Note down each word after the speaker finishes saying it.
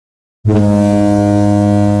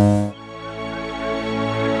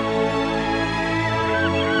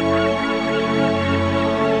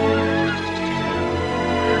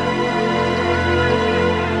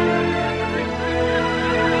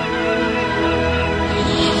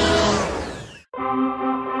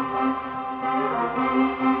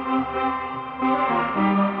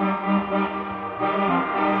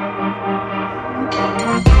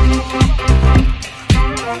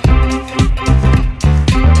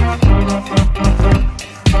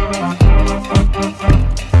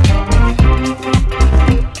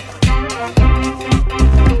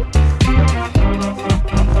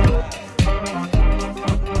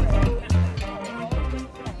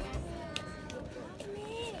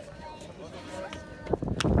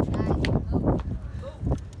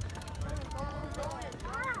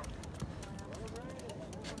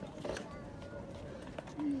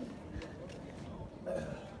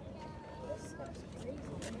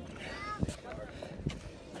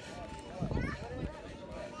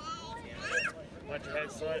Let your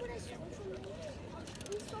head slide.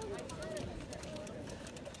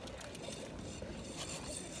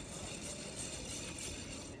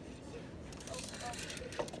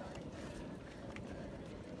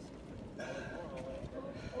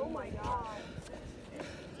 Oh my God.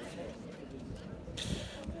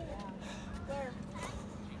 Where?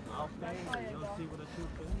 I'll stay. You'll see what a two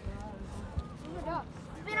Look up.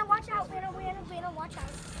 Vanna, watch out. Vanna, watch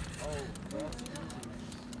out. Oh,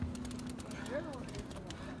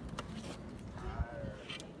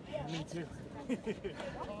 yeah. Me too.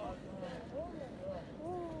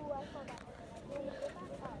 Ooh, I saw that.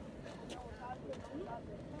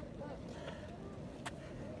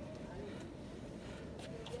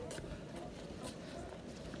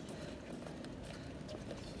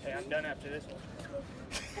 Hey, I'm done after this one.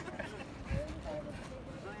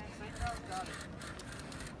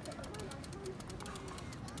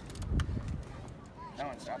 That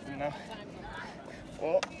one stopped him though.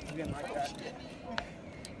 Oh, he's getting like that.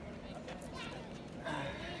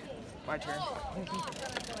 My turn.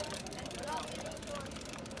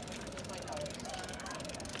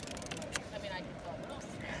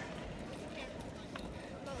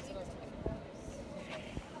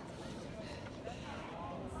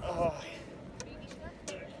 Oh.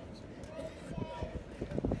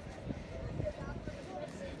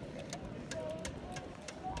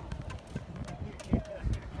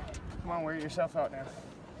 Come on, wear yourself out now.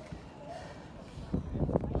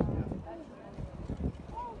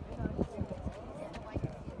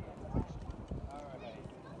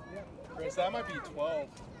 Chris, that might be 12.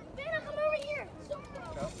 Vanna, come over here.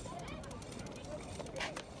 Okay.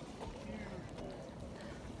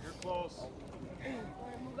 You're close.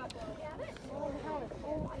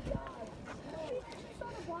 Oh my God. I saw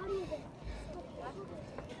the body of it.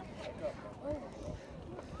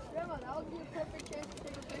 Grandma, that would be a perfect chance to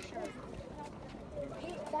take a picture.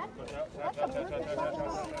 Hey, that's a perfect shot.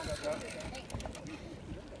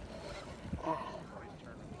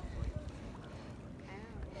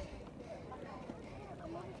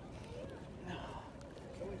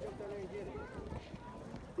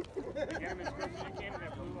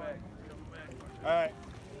 All right.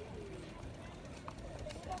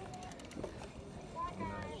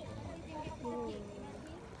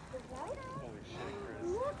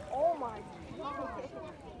 Oh my God.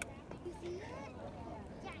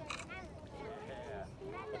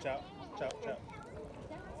 Watch out. Watch out. Watch out.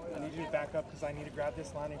 I need you to back up because I need to grab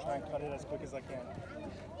this line and try and cut it as quick as I can.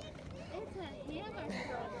 It's a hammer.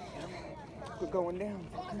 We're going down.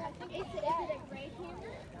 Is it a gray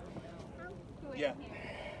hammer? Yeah.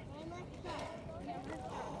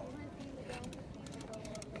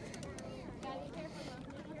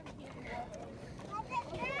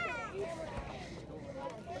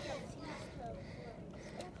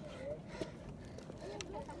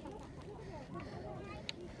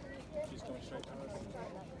 She's going straight to us.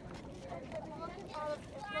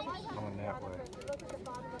 Going that way.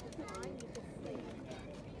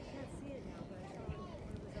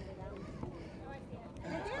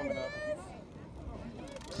 It's coming up.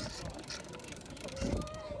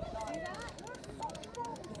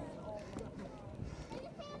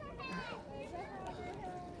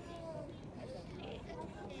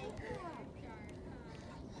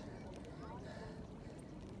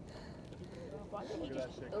 Look at that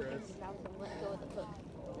shit, Chris.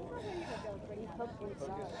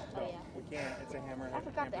 We can't. It's a hammerhead. I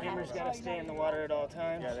forgot the Hammer's got to stay in the water at all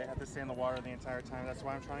times. Yeah, they have to stay in the water the entire time. That's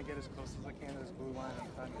why I'm trying to get as close as I can to this blue line.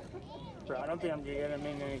 Bro, I don't think I'm gonna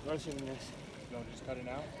make any closer than this. No, just cut it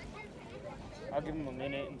out. I'll give him a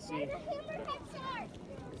minute and see. 'Cause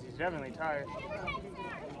he's definitely tired.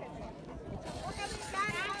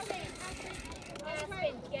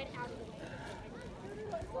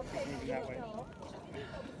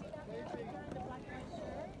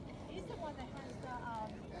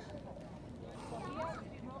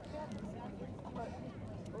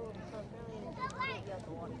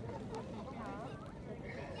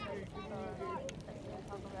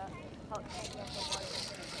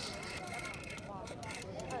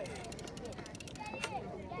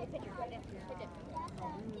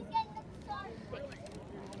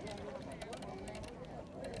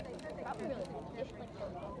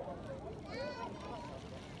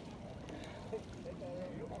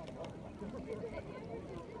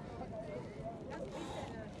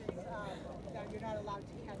 allowed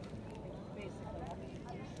to catch basically.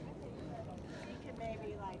 You can maybe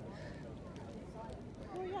like,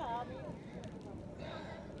 well, yeah, I mean.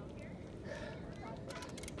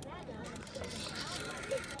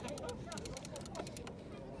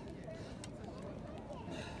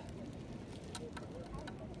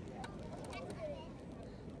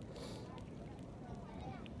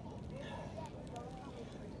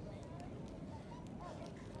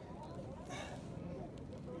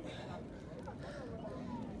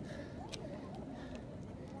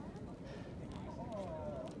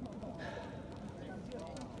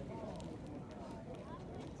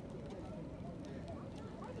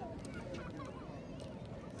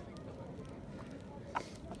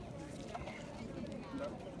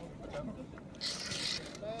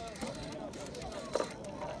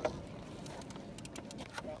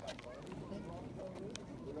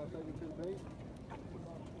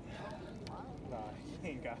 Nah, he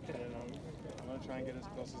ain't got it. I'm gonna try and get as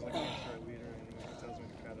close as I can to our leader, and when he tells me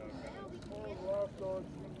to cut out, cut out.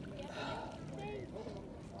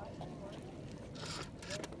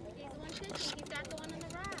 He's got the one on the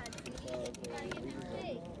rod.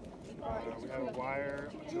 We have a wire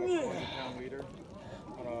to a 400-pound leader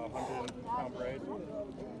on a 100-pound braid.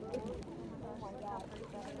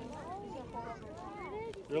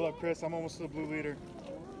 Reel up, Chris. I'm almost to the blue leader.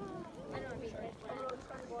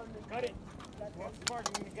 Cut it. That's smart.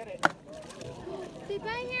 You need to get it. See,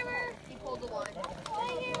 bang hammer. He pulled the line.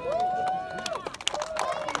 Bang hammer.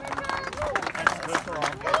 That's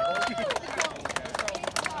wrong.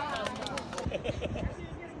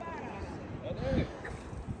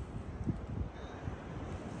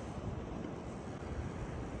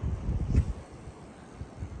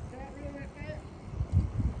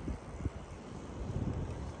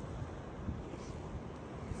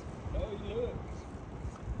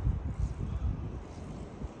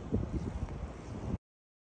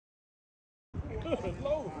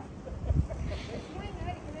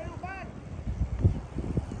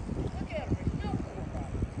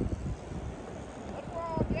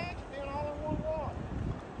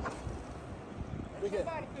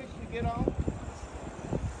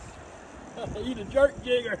 You the jerk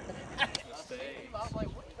jigger.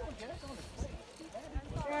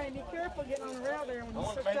 Yeah, and be careful getting on the rail there when I you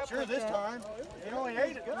want to switch make up sure like this that. time. You only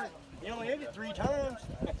ate it. You only ate it 3 times.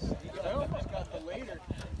 Well, he's got the leader.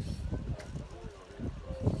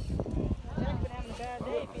 Jack's been having a bad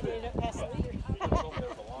day if he ate up past the leader.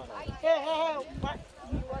 Hey, what?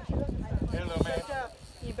 You watch it? Hey, little man. Switch up.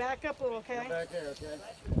 You back up a little, okay? Back there, okay?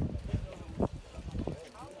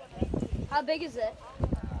 How big is it?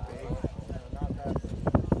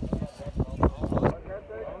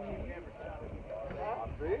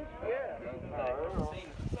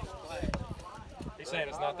 He's saying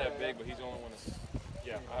it's not that big, but he's the only one that's,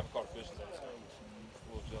 yeah, I haven't caught a fish today, so I'm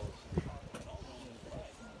a little jealous.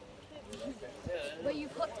 But you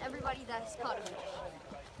cooked everybody that's caught a fish.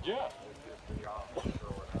 Yeah.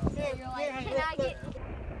 So you're like, can I get...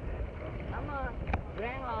 I'm a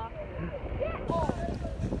grandma.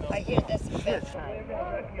 I hear that's the best time.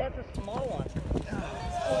 That's a small one.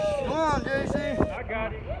 Come on, JC. I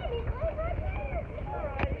got it.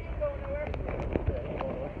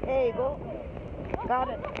 There you go. Got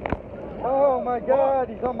it. Oh my God,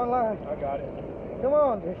 he's on my line. I got it. Come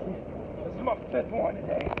on, JC. This is my 5th one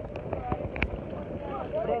today.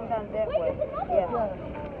 Bring down that way. Yeah.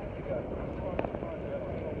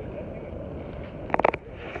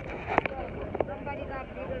 Somebody's not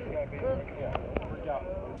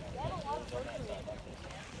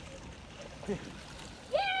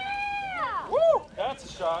Yeah! Woo! That's a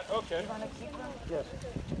shot. Okay. Yes.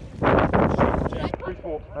 Free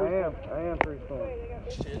spool. I am free spooling.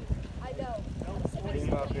 Shit. I know. Get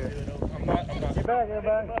him up here. I'm not. Get back,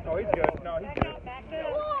 everybody. Oh, he's good. No, he's good.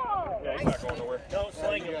 Whoa! Yeah, he's not going nowhere. Don't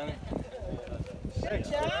sling him. Good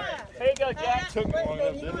job. There you go, Jack. Took me long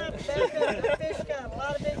enough, You didn't want it? the fish got a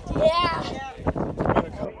lot of big teeth. Yeah. Got a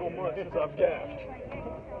couple more hits I've gapped.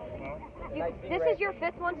 This is your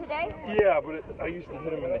 5th one today? Yeah, but I used to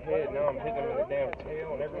hit him in the head. Now I'm hitting him in the damn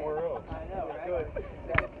tail and everywhere else.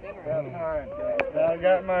 Alright, I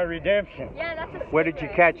got my redemption. Yeah, that's a... Where did you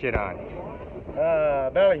catch it on?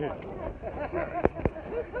 Belly hook.